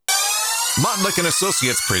Montlick and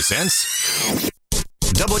Associates presents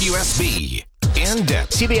WSB In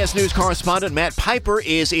Depth. CBS News correspondent Matt Pieper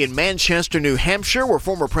is in Manchester, New Hampshire, where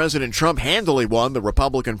former President Trump handily won the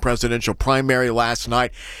Republican presidential primary last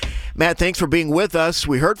night. Matt, thanks for being with us.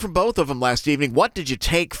 We heard from both of them last evening. What did you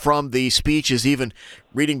take from the speeches, even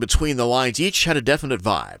reading between the lines? Each had a definite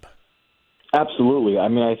vibe. Absolutely. I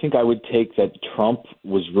mean, I think I would take that Trump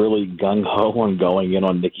was really gung-ho on going in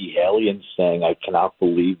on Nikki Haley and saying, I cannot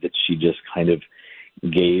believe that she just kind of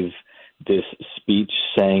gave this speech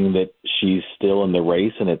saying that she's still in the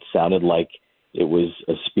race, and it sounded like it was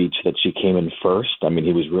a speech that she came in first. I mean,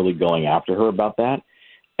 he was really going after her about that.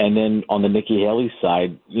 And then on the Nikki Haley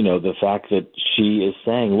side, the fact that she is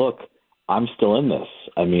saying, look, I'm still in this.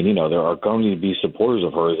 I mean, there are going to be supporters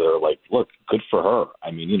of hers that are like, look, good for her.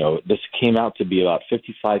 I mean, this came out to be about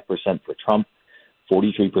 55% for Trump,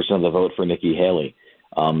 43% of the vote for Nikki Haley.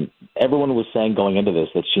 Everyone was saying going into this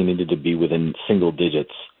that she needed to be within single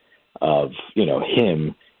digits of,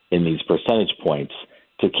 him in these percentage points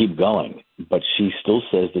to keep going. But she still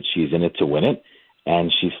says that she's in it to win it,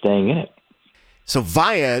 and she's staying in it. So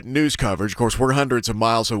via news coverage, of course, we're hundreds of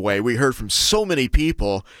miles away. We heard from so many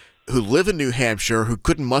people who live in New Hampshire who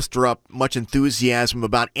couldn't muster up much enthusiasm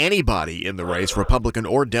about anybody in the race, Republican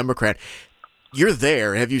or Democrat. You're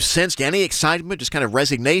there. Have you sensed any excitement, just kind of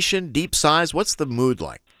resignation, deep sighs? What's the mood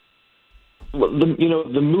like? Well,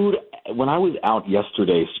 the mood, when I was out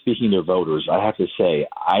yesterday speaking to voters, I have to say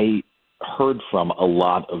I heard from a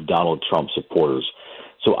lot of Donald Trump supporters.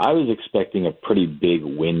 So I was expecting a pretty big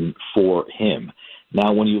win for him.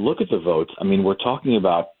 Now, when you look at the votes, I mean, we're talking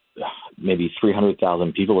about maybe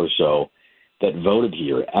 300,000 people or so that voted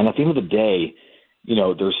here. And at the end of the day,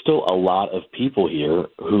 there's still a lot of people here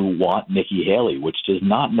who want Nikki Haley, which does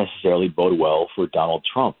not necessarily bode well for Donald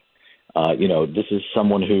Trump. This is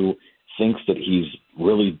someone who thinks that he's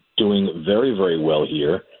really doing very, very well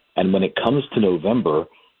here. And when it comes to November,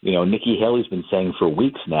 Nikki Haley's been saying for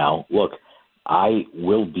weeks now, look, I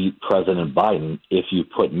will beat President Biden if you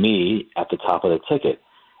put me at the top of the ticket.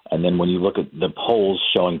 And then when you look at the polls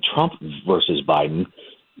showing Trump versus Biden,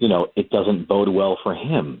 it doesn't bode well for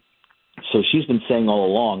him. So she's been saying all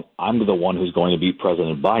along, I'm the one who's going to beat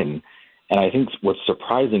President Biden. And I think what's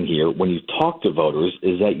surprising here when you talk to voters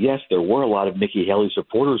is that, yes, there were a lot of Nikki Haley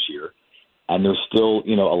supporters here, and there's still,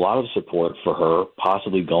 a lot of support for her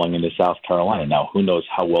possibly going into South Carolina. Now, who knows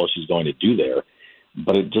how well she's going to do there,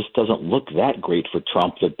 but it just doesn't look that great for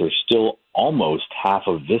Trump that there's still almost half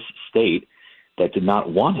of this state that did not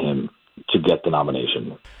want him to get the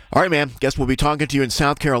nomination. All right, man. Guess we'll be talking to you in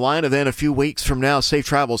South Carolina then a few weeks from now. Safe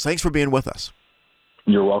travels. Thanks for being with us.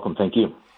 You're welcome. Thank you.